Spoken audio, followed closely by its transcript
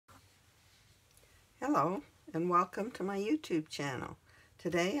Hello and welcome to my YouTube channel.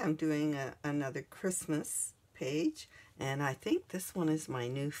 Today I'm doing another Christmas page, and I think this one is my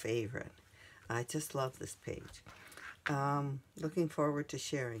new favorite. I just love this page. Looking forward to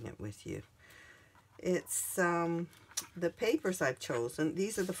sharing it with you. It's the papers I've chosen.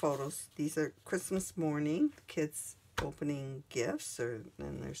 These are the photos. These are Christmas morning, kids opening gifts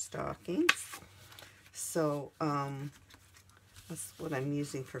in their stockings. So that's what I'm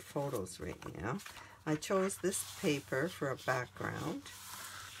using for photos right now. I chose this paper for a background.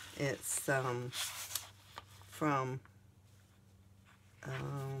 It's from,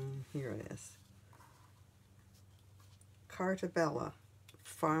 here it is, Cartabella,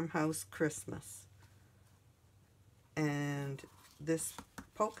 Farmhouse Christmas. And this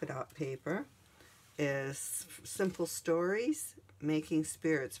polka dot paper is Simple Stories, Making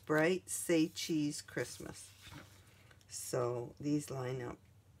Spirits Bright, Say Cheese Christmas. So these line up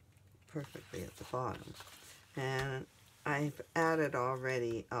perfectly at the bottom. And I've added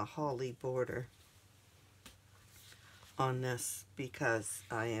already a holly border on this because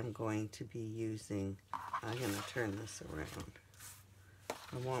I am going to be using, I'm going to turn this around.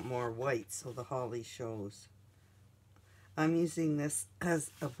 I want more white so the holly shows. I'm using this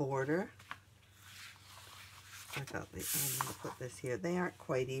as a border. I'm going to put this here. They aren't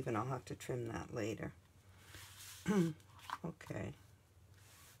quite even. I'll have to trim that later. Okay.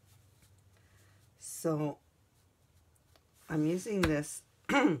 So I'm using this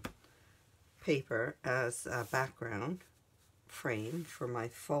paper as a background frame for my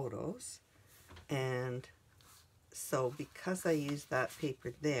photos, and so because I used that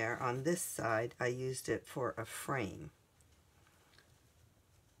paper there, on this side I used it for a frame.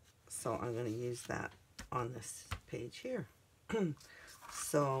 So I'm going to use that on this page here.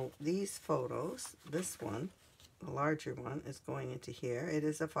 So these photos, this one, the larger one, is going into here. It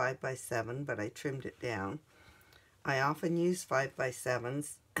is a 5x7, but I trimmed it down. I often use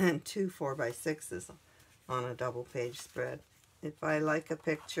 5x7s and 2 4x6s on a double page spread. If I like a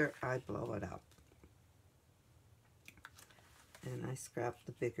picture, I blow it up. And I scrap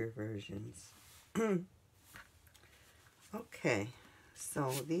the bigger versions. Okay,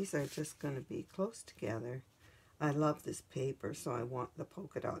 so these are just going to be close together. I love this paper, so I want the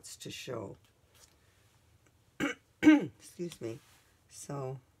polka dots to show. Excuse me.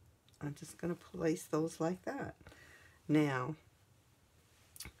 So I'm just going to place those like that. Now,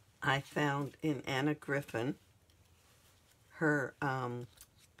 I found in Anna Griffin her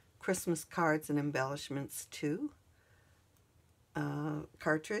Christmas Cards and Embellishments 2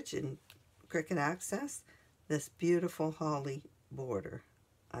 cartridge in Cricut Access, this beautiful holly border.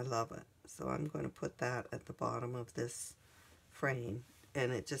 I love it. So I'm going to put that at the bottom of this frame,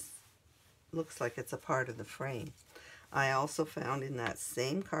 and it just looks like it's a part of the frame. I also found in that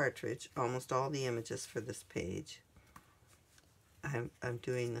same cartridge almost all the images for this page. I'm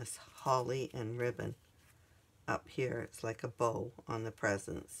doing this holly and ribbon up here. It's like a bow on the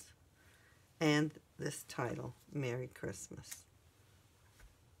presents. And this title, Merry Christmas.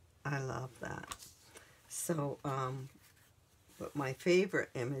 I love that. So, but my favorite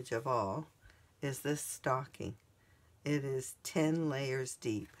image of all is this stocking. It is 10 layers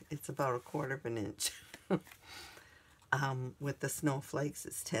deep. It's about 1/4 of an inch. With the snowflakes,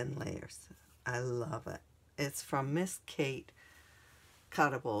 it's 10 layers. I love it. It's from Miss Kate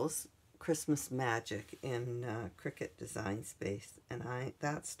Cuttables, Christmas Magic in Cricut Design Space. And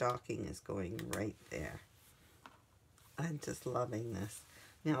that stocking is going right there. I'm just loving this.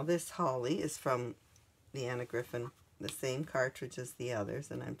 Now this holly is from the Anna Griffin, the same cartridge as the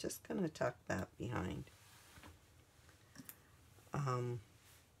others, and I'm just going to tuck that behind.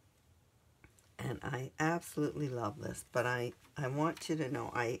 And I absolutely love this, but I want you to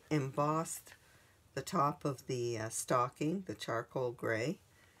know I embossed the top of the stocking, the charcoal gray,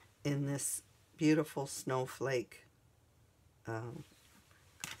 in this beautiful snowflake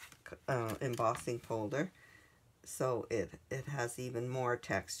embossing folder. So it has even more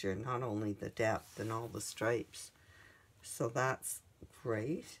texture, not only the depth and all the stripes. So that's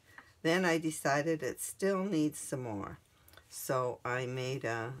great. Then I decided it still needs some more. So I made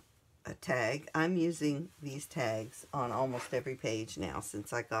a tag. I'm using these tags on almost every page now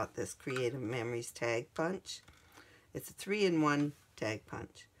since I got this Creative Memories tag punch. It's a 3-in-1 tag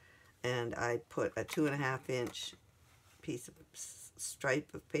punch. And I put a 2.5 inch piece of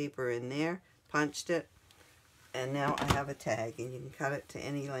stripe of paper in there, punched it, and now I have a tag, and you can cut it to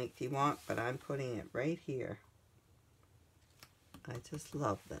any length you want, but I'm putting it right here. I just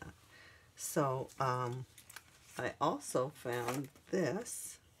love that. So I also found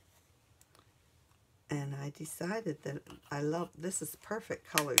this, and I decided that this is perfect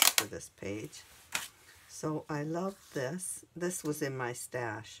colors for this page. So I love this. This was in my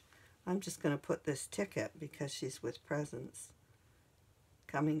stash. I'm just going to put this ticket because she's with presents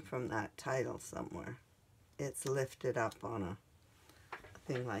coming from that title somewhere. It's lifted up on a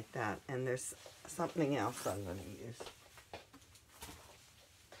thing like that. And there's something else I'm going to use.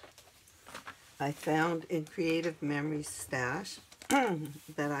 I found in Creative Memories stash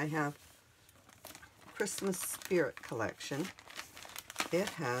that I have Christmas Spirit collection. It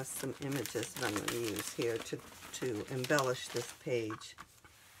has some images that I'm going to use here to embellish this page.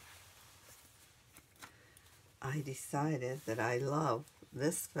 I decided that I love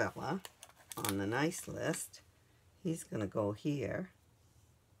this fella on the nice list. He's going to go here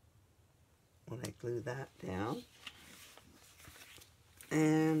when I glue that down.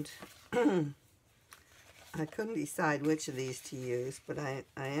 And I couldn't decide which of these to use, but I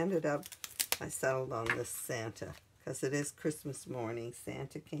settled on this Santa, because it is Christmas morning.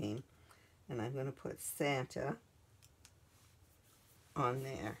 Santa came, and I'm going to put Santa on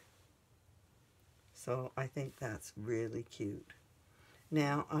there. So I think that's really cute.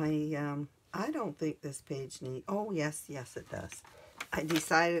 Now, I don't think this page needs... Oh, yes, it does. I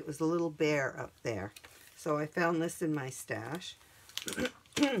decided it was a little bear up there. So I found this in my stash.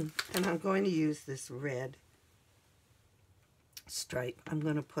 And I'm going to use this red stripe. I'm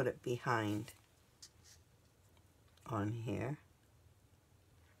going to put it behind on here.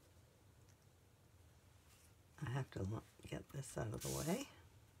 I have to get this out of the way.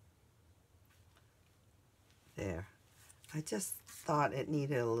 There. I just thought it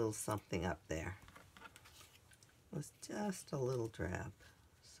needed a little something up there. It was just a little drab.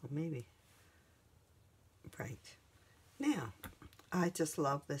 So maybe bright. Now, I just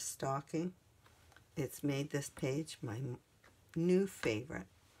love this stocking. It's made this page my new favorite.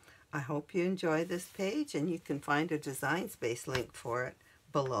 I hope you enjoy this page, and you can find a Design Space link for it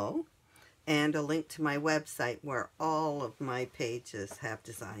below, and a link to my website where all of my pages have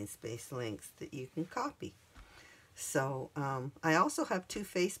Design Space links that you can copy. So I also have 2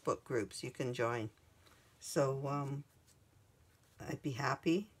 Facebook groups you can join. So I'd be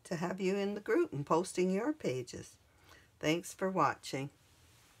happy to have you in the group and posting your pages. Thanks for watching.